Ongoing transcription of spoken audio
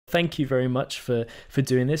thank you very much for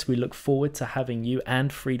doing this. We look forward to having you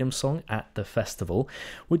and Freedom Song at the festival.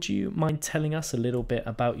 Would you mind telling us a little bit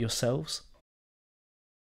about yourselves?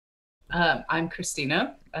 I'm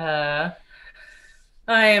Christina. I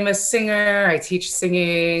am a singer. I teach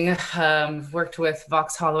singing. I've worked with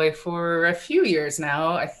Vox Holloway for a few years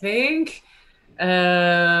now, I think.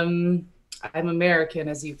 I'm American,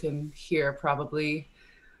 as you can hear probably.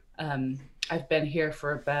 I've been here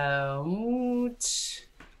for about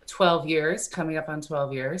 12 years, coming up on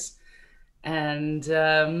 12 years. And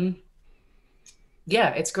yeah,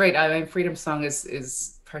 it's great. I mean, Freedom Song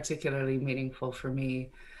is particularly meaningful for me,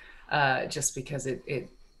 just because it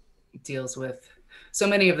deals with so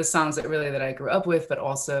many of the songs that I grew up with, but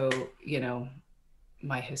also,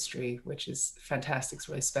 my history, which is fantastic. It's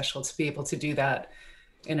really special to be able to do that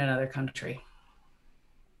in another country.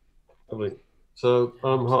 Lovely. So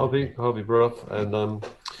I'm Absolutely. Harvey Brough, and I'm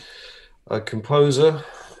a composer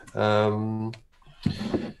and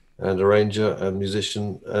arranger and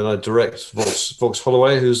musician, and I direct Vox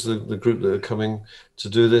Holloway, who's the group that are coming to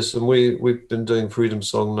do this. And we've been doing Freedom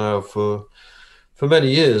Song now for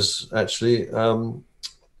many years, actually,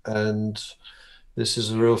 and this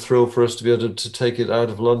is a real thrill for us to be able to take it out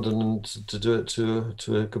of London and to do it to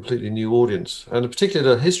a completely new audience, and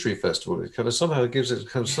particularly at a history festival. It kind of somehow gives it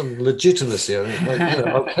kind of some legitimacy. I mean,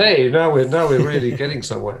 like, okay, now we're really getting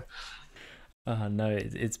somewhere. No,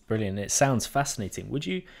 it's brilliant. It sounds fascinating. Would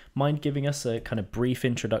you mind giving us a kind of brief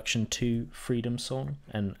introduction to Freedom Song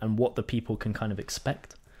and what the people can kind of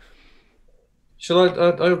expect? Shall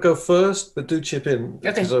I'll go first, but do chip in, Okay.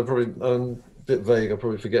 because I'm a bit vague. I'll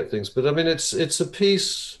probably forget things. But I mean, it's a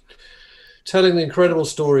piece telling the incredible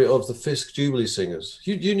story of the Fisk Jubilee Singers.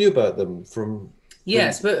 You knew about them from.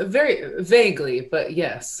 Yes, but very vaguely, but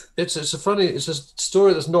yes. It's a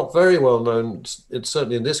story that's not very well known. It's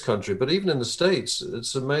certainly in this country, but even in the States,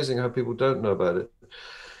 it's amazing how people don't know about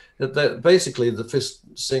it. Basically, the Fisk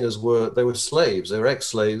Singers were slaves. They were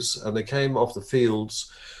ex-slaves, and they came off the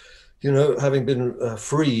fields, having been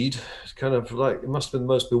freed. Kind of like, it must have been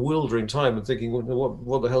the most bewildering time, and thinking,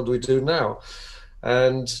 what the hell do we do now?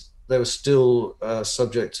 And they were still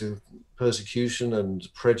subject to persecution and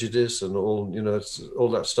prejudice, and all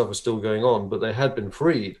that stuff was still going on, but they had been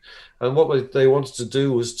freed. And what they wanted to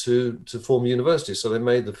do was to form a university. So they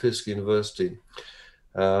made the Fisk University.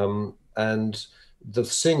 And the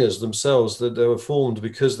singers themselves, that they were formed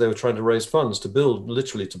because they were trying to raise funds to build.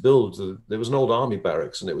 There was an old army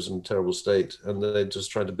barracks, and it was in a terrible state, and they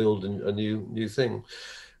just tried to build a new thing.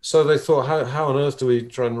 So they thought, how on earth do we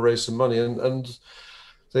try and raise some money? And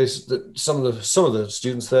some of the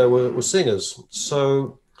students there were singers.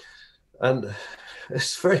 So, and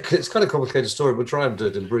it's kind of a complicated story, but try and do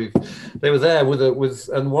it in brief. They were there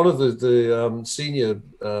and one of the senior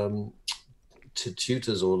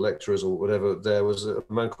tutors or lecturers or whatever. There was a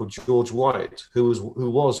man called George White, who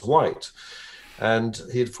was white, and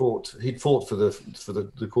he'd fought for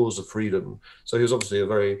the cause of freedom. So he was obviously a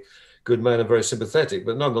very good man and very sympathetic,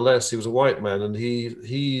 but nonetheless he was a white man, and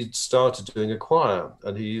he started doing a choir,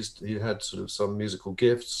 and he had sort of some musical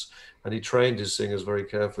gifts, and he trained his singers very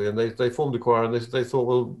carefully, and they formed a choir, and they thought,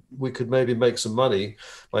 well, we could maybe make some money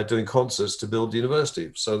by doing concerts to build the university.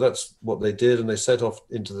 So that's what they did, and they set off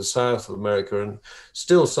into the south of America, and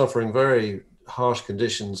still suffering very harsh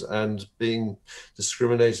conditions and being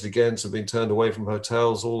discriminated against and being turned away from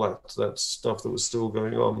hotels, all that stuff that was still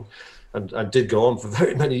going on. And did go on for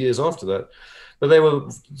very many years after that. But they were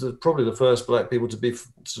probably the first black people to be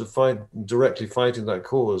sort of directly fighting that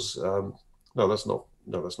cause. No, that's not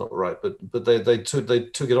right. But they took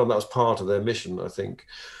it on. That was part of their mission, I think.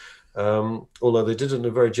 Although they did it in a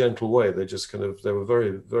very gentle way. They were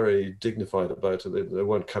very, very dignified about it. They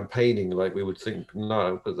weren't campaigning like we would think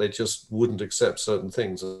now, but they just wouldn't accept certain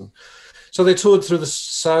things. And so they toured through the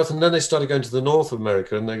South, and then they started going to the North of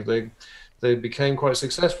America, and they became quite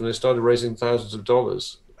successful. They started raising thousands of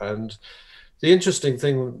dollars. And the interesting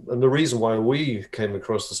thing, and the reason why we came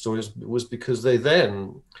across the stories, was because they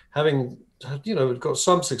then, having got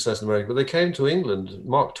some success in America, but they came to England.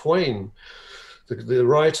 Mark Twain, the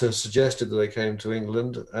writer, suggested that they came to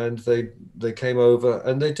England, and they came over,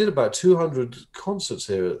 and they did about 200 concerts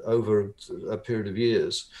here over a period of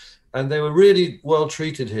years. And they were really well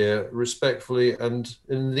treated here, respectfully. And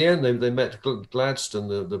in the end, they met Gladstone,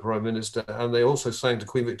 the Prime Minister, and they also sang to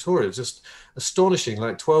Queen Victoria. Just astonishing.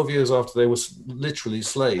 Like 12 years after they were literally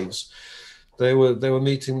slaves, they were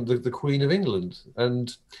meeting the Queen of England.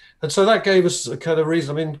 And so that gave us a kind of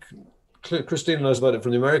reason. I mean, Christina knows about it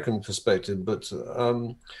from the American perspective, but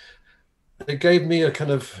it gave me a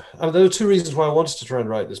kind of. There were two reasons why I wanted to try and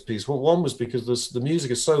write this piece. Well, one was because the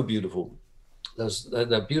music is so beautiful.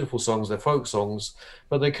 They're beautiful songs, they're folk songs,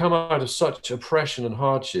 but they come out of such oppression and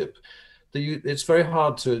hardship that it's very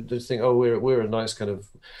hard to think, oh, we're a nice kind of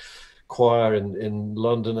choir in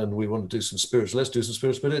London and we want to do some spiritual, let's do some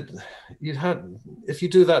spiritual. But if you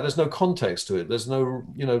do that, there's no context to it. There's no,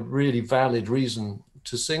 really valid reason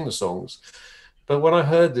to sing the songs. But when I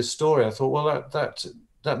heard this story, I thought, well,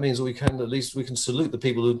 that means that we can salute the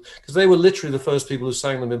people who, because they were literally the first people who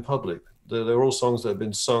sang them in public. They're all songs that have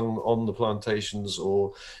been sung on the plantations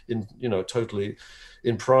or in, totally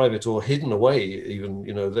in private or hidden away even,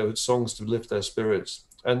 there were songs to lift their spirits.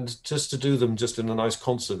 And just to do them just in a nice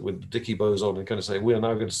concert with Dickie Bows on and kind of say, we are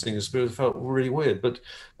now going to sing a spirit, felt really weird. But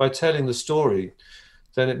by telling the story,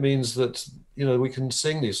 then it means that, we can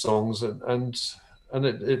sing these songs and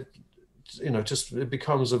it it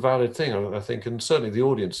becomes a valid thing, I think, and certainly the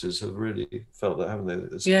audiences have really felt that, haven't they?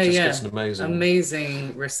 It's an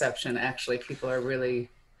amazing reception. Actually, people are really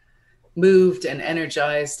moved and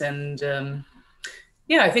energized, and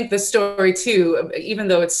I think the story too, even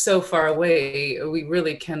though it's so far away, we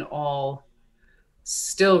really can all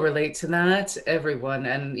still relate to that, everyone.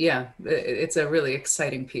 And it's a really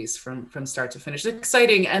exciting piece from start to finish.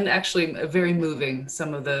 Exciting and actually very moving.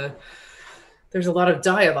 There's a lot of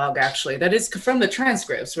dialogue actually that is from the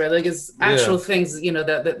transcripts, right? Like it's actual things,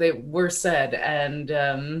 that they were said,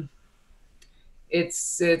 and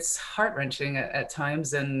it's heart-wrenching at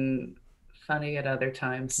times and funny at other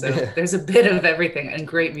times. So there's a bit of everything and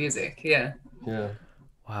great music. Yeah.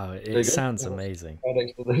 Wow, it sounds amazing. That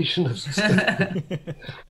explanation of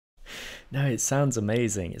No, it sounds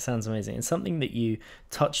amazing. It sounds amazing. And something that you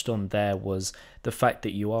touched on there was the fact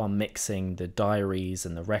that you are mixing the diaries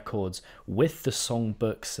and the records with the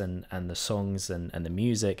songbooks and the songs and the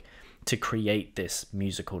music to create this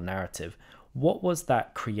musical narrative. What was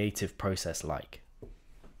that creative process like?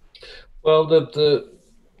 Well, the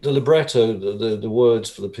libretto, the words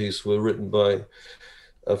for the piece were written by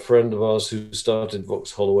a friend of ours who started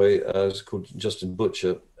Vox Holloway, called Justin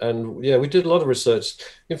Butcher. And we did a lot of research.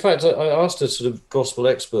 In fact, I asked a sort of gospel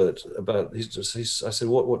expert about, I said,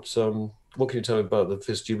 what can you tell me about the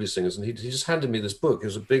Fisk Jubilee Singers? And he just handed me this book. It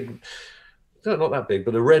was a big, not that big,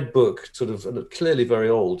 but a red book, sort of clearly very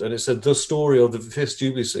old. And it said, The Story of the Fisk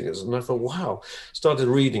Jubilee Singers. And I thought, wow, started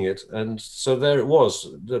reading it. And so there it was,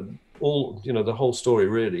 the whole story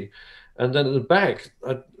really. And then at the back,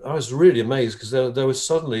 I was really amazed because there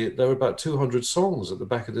were about 200 songs at the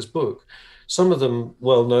back of this book. Some of them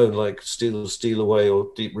well known, like "Steal Away" or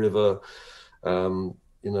 "Deep River," lots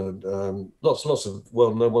of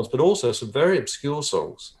well known ones, but also some very obscure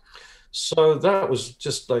songs. So that was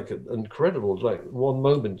just like incredible, like one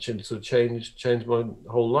moment to change my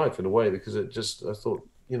whole life in a way, because I thought,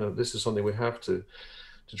 this is something we have to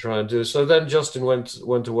try and do. So then Justin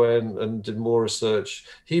went away and did more research.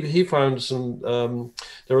 He found some,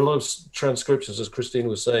 there are a lot of transcriptions, as Christina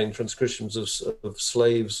was saying, transcriptions of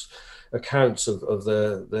slaves' accounts of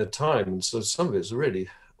their time. And so some of it's really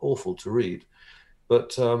awful to read.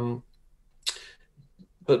 But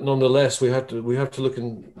nonetheless, we have to look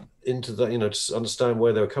into that, to understand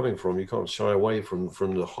where they were coming from. You can't shy away from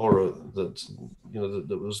the horror that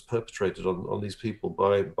that was perpetrated on these people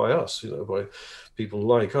by us, by people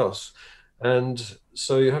like us, and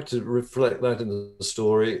so you have to reflect that in the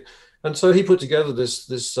story. And so he put together this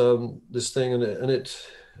thing, and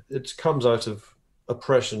it comes out of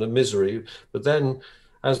oppression and misery. But then,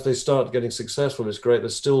 as they start getting successful, it's great.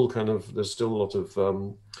 There's still a lot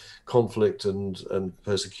of conflict and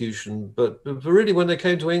persecution. But really, when they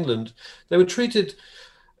came to England, they were treated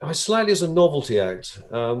slightly as a novelty act,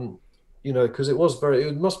 because it must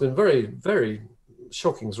have been very, very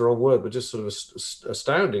shocking is the wrong word, but just sort of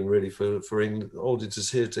astounding, really, for England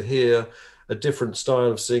audiences here to hear a different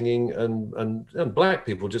style of singing and black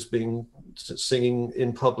people just singing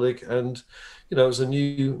in public, and it was a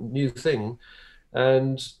new thing.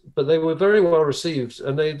 But they were very well received,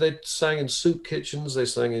 and they sang in soup kitchens, they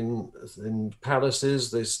sang in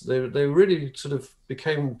palaces, they really sort of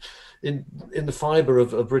became in the fibre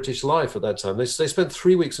of British life at that time. They spent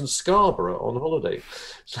 3 weeks in Scarborough on holiday.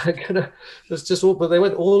 It's just all, but they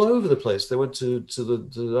went all over the place. They went to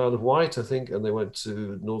the Isle of Wight, I think, and they went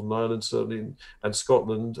to Northern Ireland certainly, and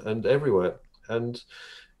Scotland, and everywhere. And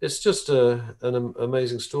it's just an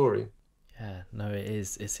amazing story. Yeah, no, it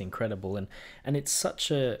is. It's incredible. And it's such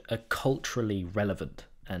a culturally relevant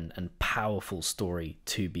and powerful story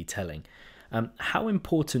to be telling. How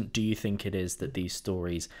important do you think it is that these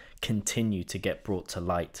stories continue to get brought to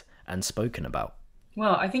light and spoken about?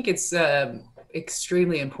 Well, I think it's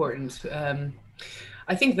extremely important.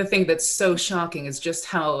 I think the thing that's so shocking is just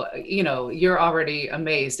how, you're already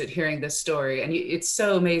amazed at hearing this story, and it's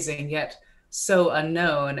so amazing, yet so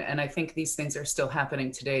unknown. And I think these things are still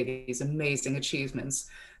happening today, these amazing achievements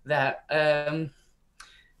that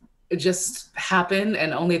just happen,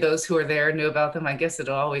 and only those who are there knew about them. I guess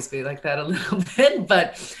it'll always be like that a little bit,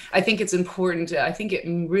 but I think it's important. I think it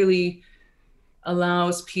really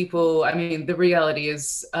allows people, I mean, the reality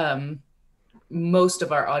is most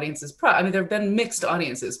of our audiences, I mean, there have been mixed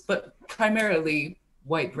audiences, but primarily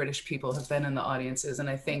white British people have been in the audiences. And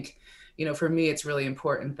I think, you know, for me, it's really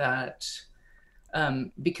important that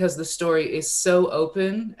because the story is so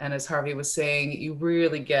open, and as Harvey was saying, you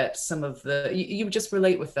really get some of the, you just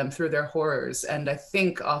relate with them through their horrors. And I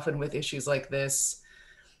think often with issues like this,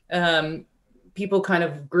 people kind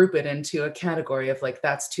of group it into a category of like,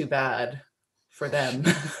 that's too bad for them,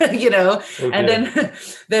 you know, okay. And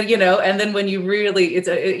then, you know, and then when you really, it's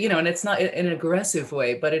you know, and it's not in an aggressive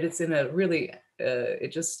way, but it's in a really,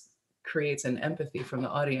 it just creates an empathy from the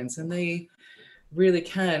audience, and they really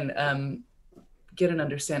can get an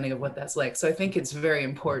understanding of what that's like. So I think it's very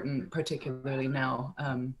important, particularly now,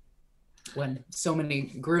 when so many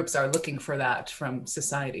groups are looking for that from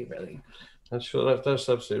society, really. That's sure. That's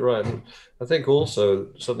absolutely right. And I think also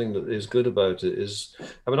something that is good about it is,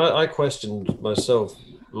 I mean, I questioned myself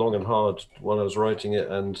long and hard when I was writing it,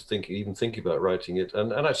 and even thinking about writing it,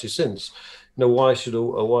 and actually since, you know, why should a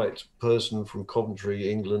white person from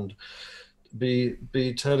Coventry, England, be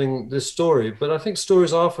telling this story? But I think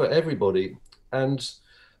stories are for everybody, and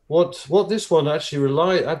what this one actually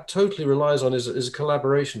totally relies on is a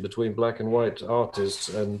collaboration between black and white artists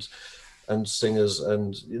and singers,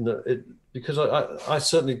 and you know, because I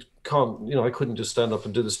certainly can't, you know, I couldn't just stand up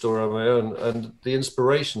and do the story on my own. And the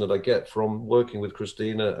inspiration that I get from working with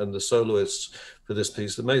Christina and the soloists for this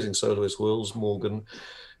piece, the amazing soloists, Wills Morgan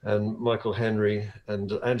and Michael Henry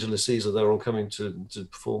and Angela Caesar, they're all coming to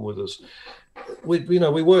perform with us. You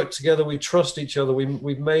know, we work together, we trust each other.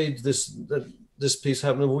 We've made this piece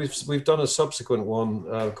happen. We've done a subsequent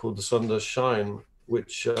one called The Sun Does Shine,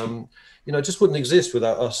 which you know, just wouldn't exist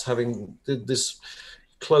without us having this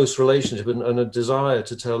close relationship and a desire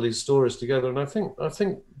to tell these stories together. And I think,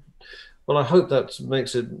 well, I hope that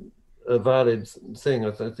makes it a valid thing.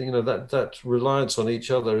 I think, you know, that reliance on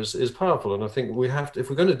each other is powerful. And I think we have to, if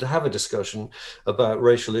we're going to have a discussion about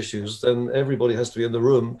racial issues, then everybody has to be in the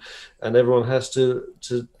room, and everyone has to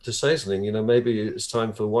say something. You know, maybe it's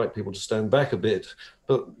time for white people to stand back a bit,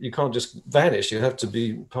 but you can't just vanish. You have to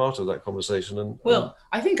be part of that conversation. And well,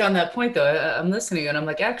 I think on that point, though, I'm listening and I'm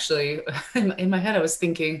like, actually, in my head, I was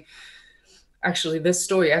thinking, actually, this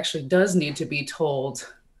story actually does need to be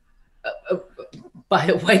told by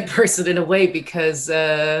a white person in a way, because,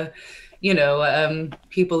 you know,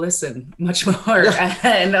 people listen much more.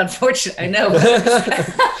 And unfortunately, I know,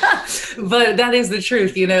 but that is the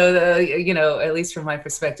truth, you know, at least from my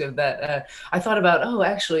perspective, that I thought about, oh,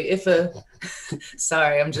 actually, if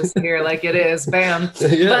sorry, I'm just here like it is, bam.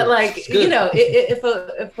 Yeah, but like, you know, if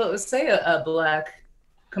it was, say, a Black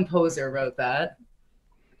composer wrote that,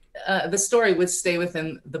 the story would stay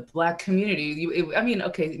within the Black community. I mean,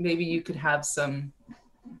 okay, maybe you could have some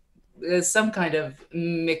kind of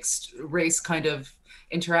mixed race kind of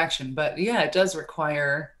interaction, but yeah, it does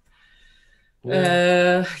require, you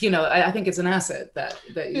know, I think it's an asset that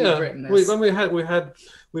you've written this.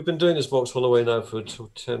 We've been doing this Vox Holloway now for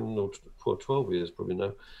 10 or 12 years probably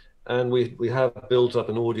now, and we have built up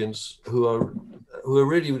an audience who are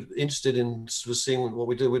really interested in sort of seeing what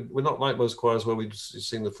we do. We're not like most choirs where we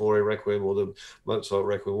sing the Fauré Requiem or the Mozart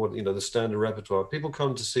Requiem, or, you know, the standard repertoire. People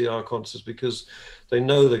come to see our concerts because they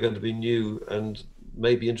know they're going to be new and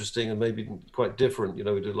maybe interesting and maybe quite different. You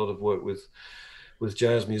know, we do a lot of work with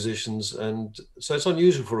jazz musicians, and so it's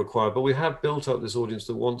unusual for a choir, but we have built up this audience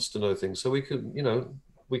that wants to know things, so we can, you know,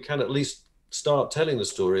 we can at least start telling the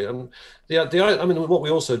story. And I mean, what we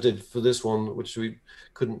also did for this one, which we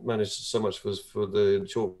couldn't manage so much for the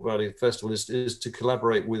Chalke Valley Festival, is to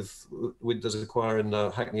collaborate with there's a choir in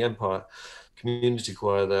Hackney Empire, community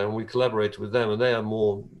choir there, and we collaborated with them, and they are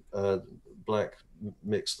more Black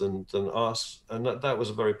mix than us, and that was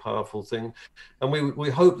a very powerful thing. And we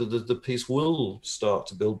hope that the piece will start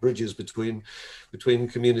to build bridges between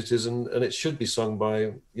communities, and it should be sung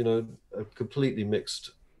by, you know, a completely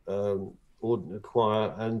mixed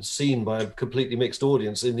choir and seen by a completely mixed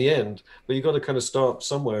audience in the end. But you've got to kind of start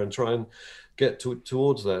somewhere and try and get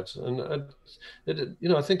towards that. And you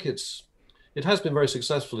know, I think it has been very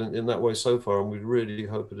successful in that way so far, and we really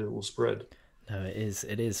hope that it will spread. No,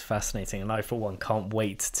 it is fascinating, and I for one can't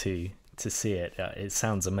wait to see it. It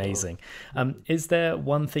sounds amazing. Is there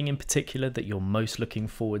one thing in particular that you're most looking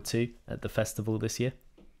forward to at the festival this year?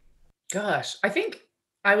 Gosh, I think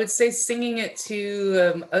I would say singing it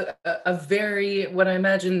to a very, what I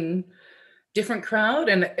imagine different crowd.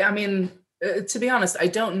 And I mean, to be honest, I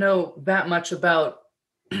don't know that much about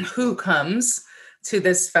who comes to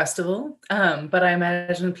this festival, but I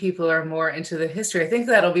imagine people are more into the history. I think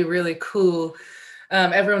that'll be really cool.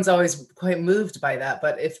 Everyone's always quite moved by that,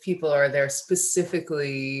 but if people are there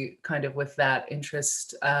specifically kind of with that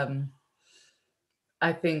interest,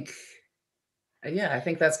 I think, yeah, I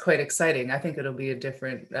think that's quite exciting. I think it'll be a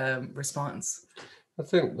different response. I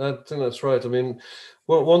think that's right. I mean,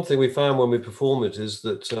 well, one thing we found when we perform it is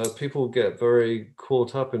that people get very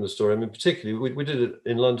caught up in the story. I mean, particularly we did it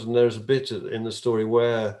in London. There's a bit in the story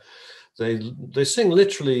where they sing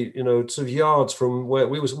literally, you know, sort of yards from where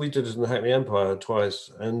we did it in the Hackney Empire twice,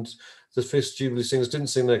 and the Fisk Jubilee Singers didn't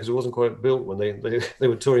sing there because it wasn't quite built when they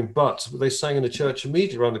were touring, but they sang in a church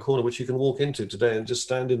immediately around the corner, which you can walk into today and just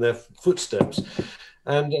stand in their footsteps.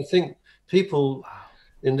 And I think people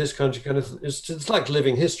in this country kind of, it's like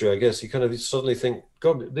living history, I guess. You kind of suddenly think,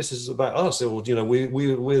 God, this is about us. Or, you know,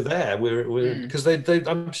 we're there. We're because they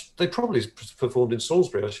probably performed in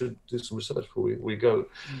Salisbury. I should do some research before we go.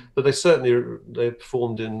 But they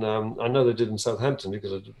performed in, I know they did in Southampton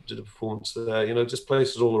because I did a performance there. You know, just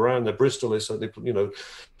places all around there. Bristol, they certainly, you know,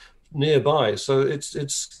 nearby. So it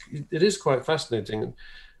is quite fascinating.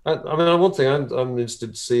 I mean, one thing I'm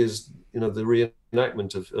interested to see is, you know, the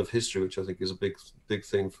reenactment of history, which I think is a big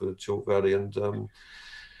thing for Chalke Valley, and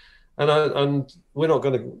we're not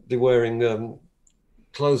going to be wearing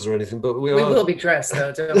clothes or anything, but we will be dressed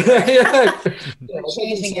though, don't we? Yeah.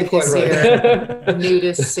 Changing it this year.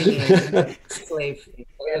 Nudist singing, slave.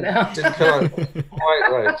 You know? Didn't come out quite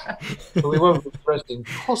right. But we won't be dressed in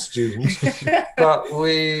costumes, but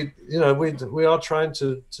we are trying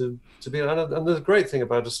to be. And the great thing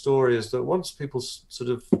about a story is that once people sort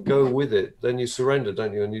of go with it, then you surrender,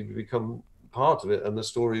 don't you? And you become part of it, and the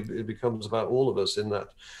story, it becomes about all of us in that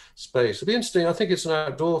space. It'll be interesting. I think it's an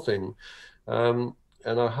outdoor thing.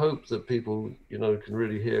 And I hope that people, you know, can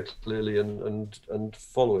really hear clearly and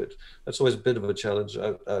follow it. That's always a bit of a challenge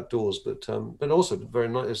outdoors, but also very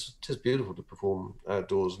nice. It is beautiful to perform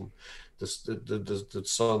outdoors, and the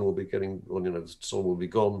sun will be getting, well, you know, the sun will be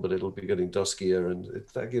gone, but it'll be getting duskier, and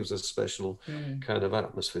that gives a special kind of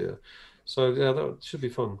atmosphere. So yeah, that should be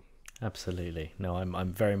fun. Absolutely. No,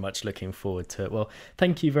 I'm very much looking forward to it. Well,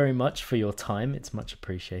 thank you very much for your time. It's much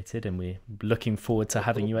appreciated, and we're looking forward to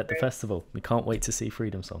having you at the festival. We can't wait to see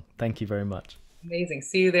Freedom Song. Thank you very much. Amazing.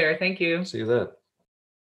 See you there. Thank you. See you there.